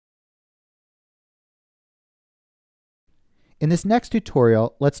In this next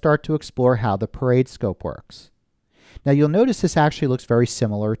tutorial, let's start to explore how the parade scope works. Now you'll notice this actually looks very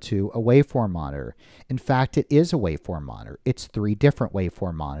similar to a waveform monitor. In fact, it is a waveform monitor. It's three different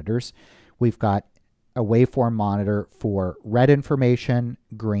waveform monitors. We've got a waveform monitor for red information,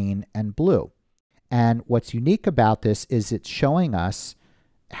 green, and blue. And what's unique about this is it's showing us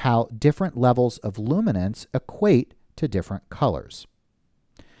how different levels of luminance equate to different colors.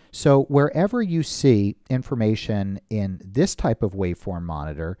 So wherever you see information in this type of waveform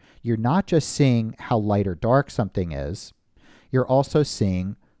monitor, you're not just seeing how light or dark something is, you're also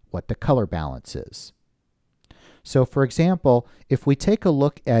seeing what the color balance is. So for example, if we take a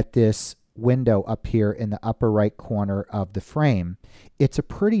look at this window up here in the upper right corner of the frame, it's a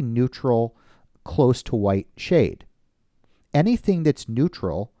pretty neutral, close to white shade. Anything that's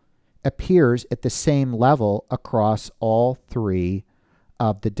neutral appears at the same level across all three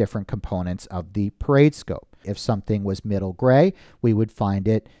of the different components of the parade scope. If something was middle gray, we would find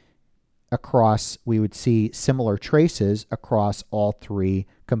it across, we would see similar traces across all three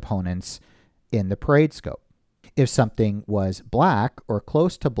components in the parade scope. If something was black or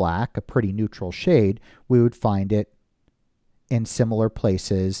close to black, a pretty neutral shade, we would find it in similar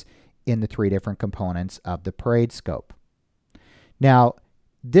places in the three different components of the parade scope. Now,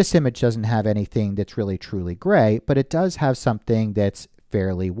 this image doesn't have anything that's really truly gray, but it does have something that's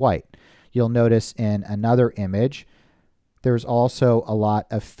fairly white. You'll notice in another image, there's also a lot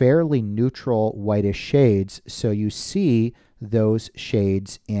of fairly neutral whitish shades, so you see those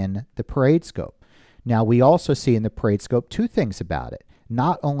shades in the parade scope. Now, we also see in the parade scope two things about it.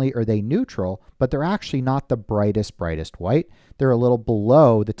 Not only are they neutral, but they're actually not the brightest white. They're a little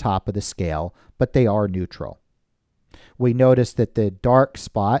below the top of the scale, but they are neutral. We notice that the dark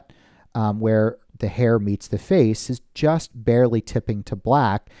spot where the hair meets the face is just barely tipping to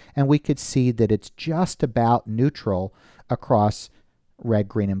black, and we could see that it's just about neutral across red,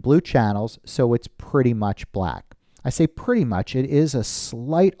 green, and blue channels, so it's pretty much black. I say pretty much, it is a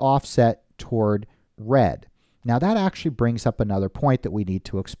slight offset toward red. Now that actually brings up another point that we need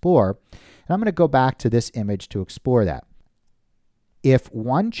to explore, and I'm going to go back to this image to explore that. If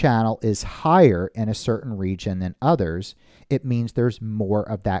one channel is higher in a certain region than others, it means there's more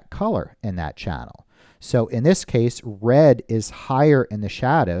of that color in that channel. So in this case, red is higher in the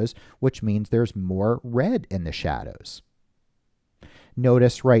shadows, which means there's more red in the shadows.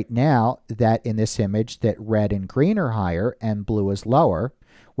 Notice right now that in this image that red and green are higher and blue is lower,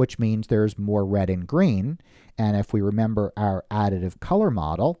 which means there's more red and green. And if we remember our additive color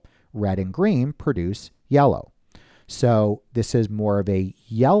model, red and green produce yellow. So this is more of a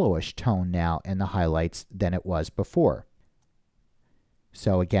yellowish tone now in the highlights than it was before.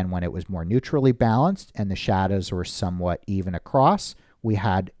 So again, when it was more neutrally balanced and the shadows were somewhat even across, we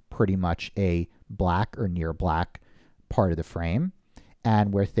had pretty much a black or near black part of the frame.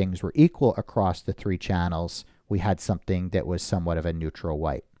 And where things were equal across the three channels, we had something that was somewhat of a neutral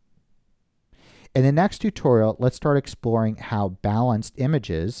white. In the next tutorial, let's start exploring how balanced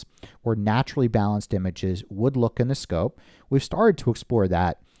images or naturally balanced images would look in the scope. We've started to explore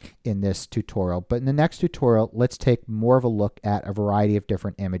that in this tutorial, but in the next tutorial, let's take more of a look at a variety of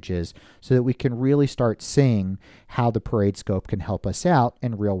different images so that we can really start seeing how the parade scope can help us out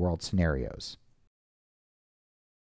in real-world scenarios.